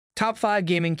Top 5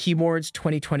 Gaming Keyboards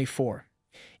 2024.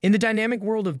 In the dynamic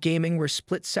world of gaming where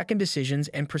split-second decisions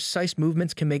and precise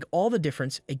movements can make all the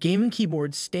difference, a gaming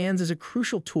keyboard stands as a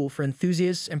crucial tool for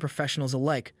enthusiasts and professionals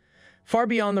alike. Far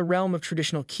beyond the realm of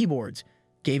traditional keyboards,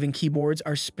 gaming keyboards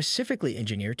are specifically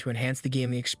engineered to enhance the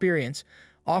gaming experience,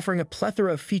 offering a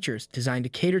plethora of features designed to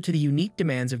cater to the unique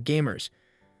demands of gamers.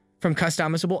 From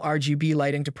customizable RGB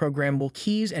lighting to programmable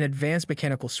keys and advanced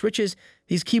mechanical switches,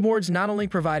 these keyboards not only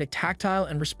provide a tactile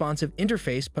and responsive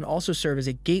interface but also serve as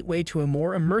a gateway to a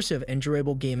more immersive and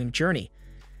enjoyable gaming journey.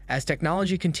 As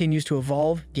technology continues to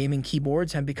evolve, gaming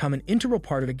keyboards have become an integral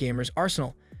part of a gamer's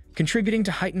arsenal, contributing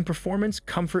to heightened performance,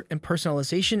 comfort, and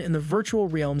personalization in the virtual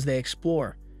realms they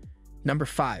explore. Number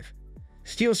 5.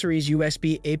 SteelSeries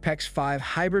USB Apex 5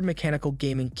 Hybrid Mechanical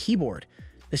Gaming Keyboard.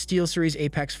 The SteelSeries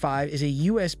Apex 5 is a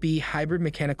USB hybrid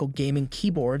mechanical gaming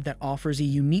keyboard that offers a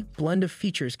unique blend of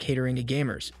features catering to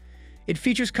gamers. It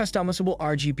features customizable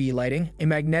RGB lighting, a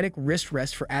magnetic wrist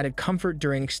rest for added comfort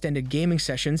during extended gaming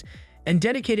sessions, and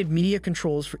dedicated media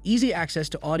controls for easy access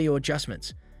to audio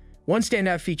adjustments. One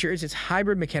standout feature is its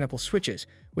hybrid mechanical switches,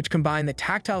 which combine the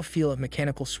tactile feel of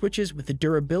mechanical switches with the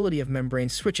durability of membrane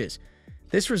switches.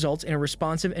 This results in a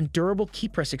responsive and durable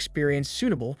keypress experience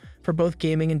suitable for both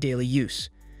gaming and daily use.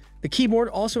 The keyboard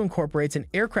also incorporates an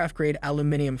aircraft-grade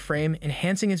aluminum frame,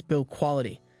 enhancing its build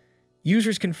quality.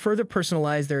 Users can further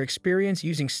personalize their experience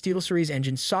using SteelSeries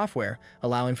Engine software,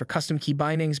 allowing for custom key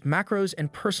bindings, macros,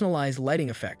 and personalized lighting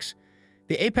effects.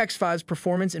 The Apex 5's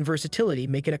performance and versatility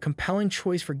make it a compelling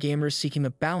choice for gamers seeking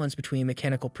a balance between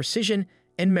mechanical precision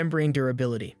and membrane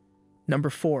durability.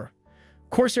 Number 4.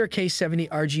 Corsair K70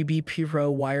 RGB Pro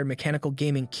Wired Mechanical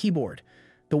Gaming Keyboard.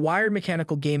 The wired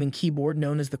mechanical gaming keyboard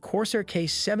known as the Corsair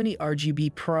K70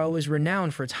 RGB Pro is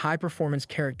renowned for its high-performance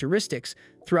characteristics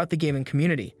throughout the gaming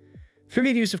community. Through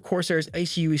the use of Corsair's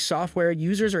ACUE software,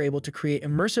 users are able to create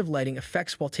immersive lighting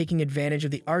effects while taking advantage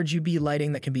of the RGB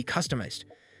lighting that can be customized.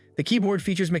 The keyboard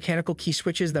features mechanical key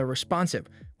switches that are responsive,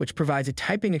 which provides a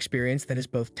typing experience that is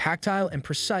both tactile and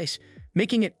precise,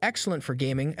 making it excellent for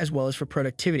gaming as well as for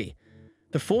productivity.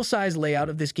 The full-size layout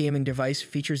of this gaming device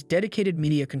features dedicated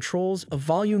media controls, a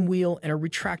volume wheel, and a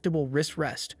retractable wrist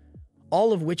rest,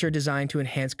 all of which are designed to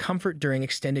enhance comfort during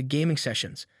extended gaming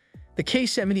sessions. The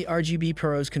K70 RGB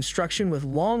Pro's construction with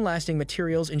long-lasting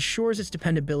materials ensures its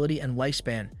dependability and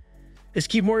lifespan. This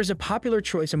keyboard is a popular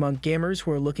choice among gamers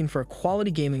who are looking for a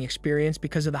quality gaming experience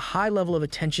because of the high level of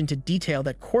attention to detail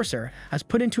that Corsair has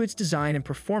put into its design and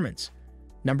performance.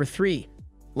 Number 3.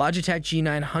 Logitech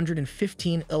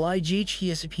G915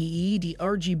 LIGHTSPED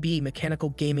RGB Mechanical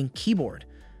Gaming Keyboard.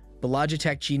 The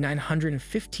Logitech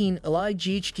G915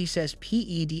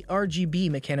 LIGHTSPED RGB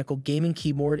Mechanical Gaming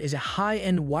Keyboard is a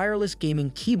high-end wireless gaming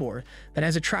keyboard that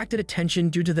has attracted attention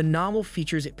due to the novel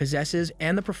features it possesses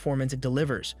and the performance it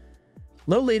delivers.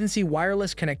 Low-latency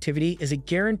wireless connectivity is a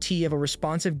guarantee of a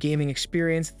responsive gaming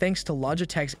experience thanks to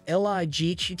Logitech's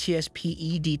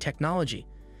LIGHTSPED technology.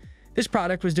 This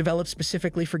product was developed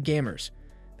specifically for gamers.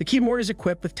 The keyboard is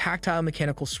equipped with tactile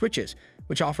mechanical switches,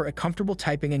 which offer a comfortable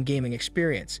typing and gaming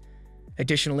experience.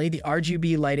 Additionally, the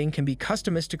RGB lighting can be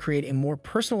customized to create a more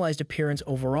personalized appearance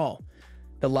overall.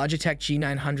 The Logitech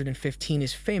G915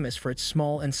 is famous for its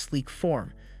small and sleek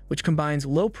form, which combines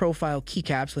low-profile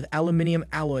keycaps with aluminum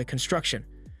alloy construction.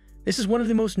 This is one of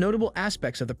the most notable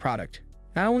aspects of the product.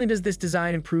 Not only does this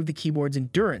design improve the keyboard's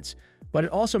endurance, but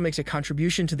it also makes a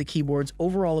contribution to the keyboard's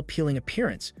overall appealing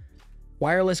appearance.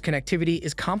 Wireless connectivity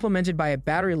is complemented by a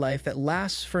battery life that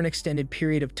lasts for an extended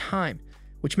period of time,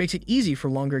 which makes it easy for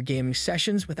longer gaming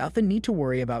sessions without the need to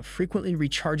worry about frequently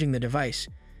recharging the device.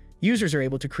 Users are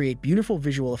able to create beautiful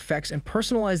visual effects and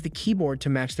personalize the keyboard to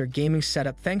match their gaming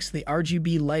setup thanks to the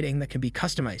RGB lighting that can be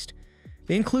customized.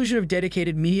 The inclusion of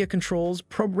dedicated media controls,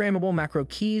 programmable macro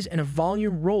keys, and a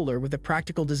volume roller with a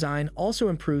practical design also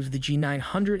improves the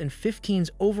G915's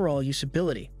overall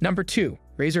usability. Number 2.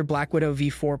 Razer Black Widow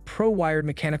V4 Pro Wired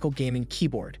Mechanical Gaming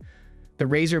Keyboard. The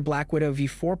Razer Black Widow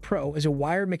V4 Pro is a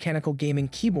wired mechanical gaming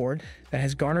keyboard that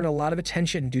has garnered a lot of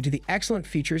attention due to the excellent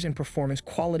features and performance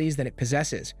qualities that it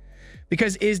possesses.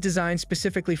 Because it is designed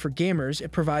specifically for gamers,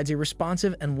 it provides a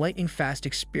responsive and lightning-fast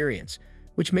experience,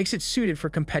 which makes it suited for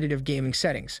competitive gaming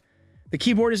settings. The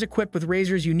keyboard is equipped with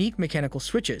Razer's unique mechanical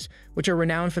switches, which are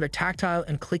renowned for their tactile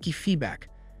and clicky feedback.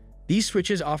 These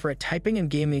switches offer a typing and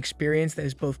gaming experience that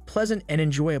is both pleasant and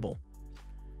enjoyable.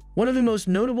 One of the most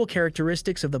notable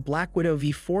characteristics of the Black Widow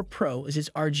V4 Pro is its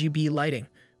RGB lighting,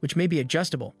 which may be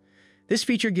adjustable. This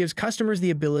feature gives customers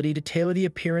the ability to tailor the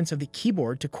appearance of the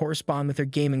keyboard to correspond with their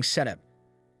gaming setup.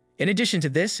 In addition to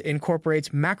this, it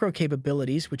incorporates macro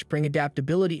capabilities which bring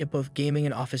adaptability at both gaming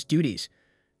and office duties.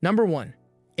 Number 1.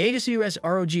 ASUS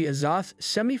ROG Azoth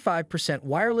 75%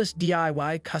 Wireless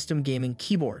DIY Custom Gaming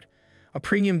Keyboard, a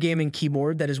premium gaming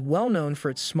keyboard that is well known for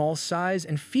its small size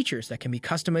and features that can be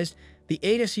customized. The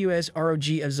ASUS ROG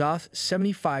Azoth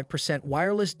 75%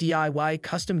 Wireless DIY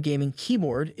Custom Gaming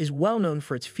Keyboard is well known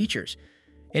for its features.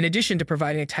 In addition to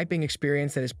providing a typing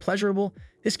experience that is pleasurable,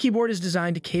 this keyboard is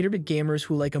designed to cater to gamers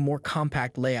who like a more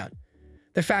compact layout.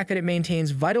 The fact that it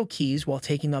maintains vital keys while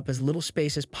taking up as little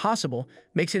space as possible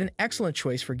makes it an excellent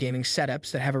choice for gaming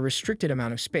setups that have a restricted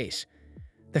amount of space.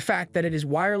 The fact that it is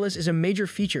wireless is a major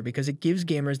feature because it gives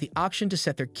gamers the option to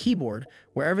set their keyboard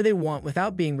wherever they want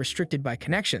without being restricted by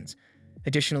connections.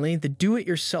 Additionally, the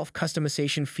do-it-yourself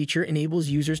customization feature enables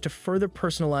users to further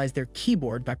personalize their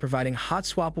keyboard by providing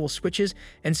hot-swappable switches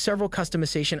and several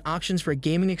customization options for a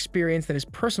gaming experience that is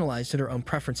personalized to their own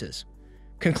preferences.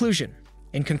 Conclusion.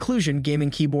 In conclusion, gaming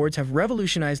keyboards have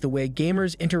revolutionized the way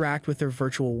gamers interact with their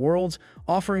virtual worlds,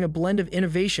 offering a blend of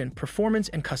innovation, performance,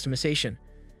 and customization.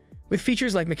 With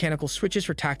features like mechanical switches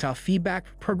for tactile feedback,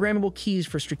 programmable keys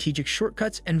for strategic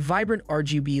shortcuts, and vibrant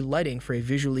RGB lighting for a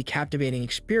visually captivating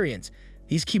experience,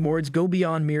 these keyboards go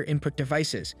beyond mere input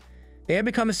devices. They have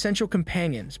become essential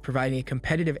companions, providing a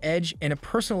competitive edge and a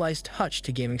personalized touch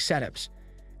to gaming setups.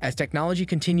 As technology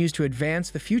continues to advance,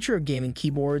 the future of gaming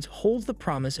keyboards holds the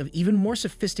promise of even more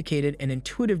sophisticated and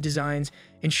intuitive designs,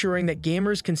 ensuring that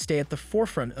gamers can stay at the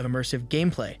forefront of immersive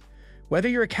gameplay. Whether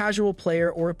you're a casual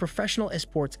player or a professional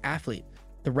esports athlete,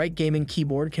 the right gaming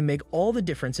keyboard can make all the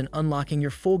difference in unlocking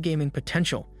your full gaming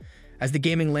potential. As the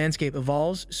gaming landscape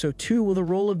evolves, so too will the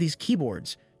role of these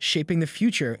keyboards, shaping the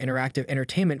future interactive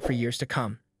entertainment for years to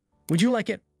come. Would you like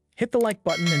it? Hit the like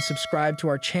button and subscribe to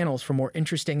our channels for more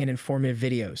interesting and informative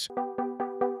videos.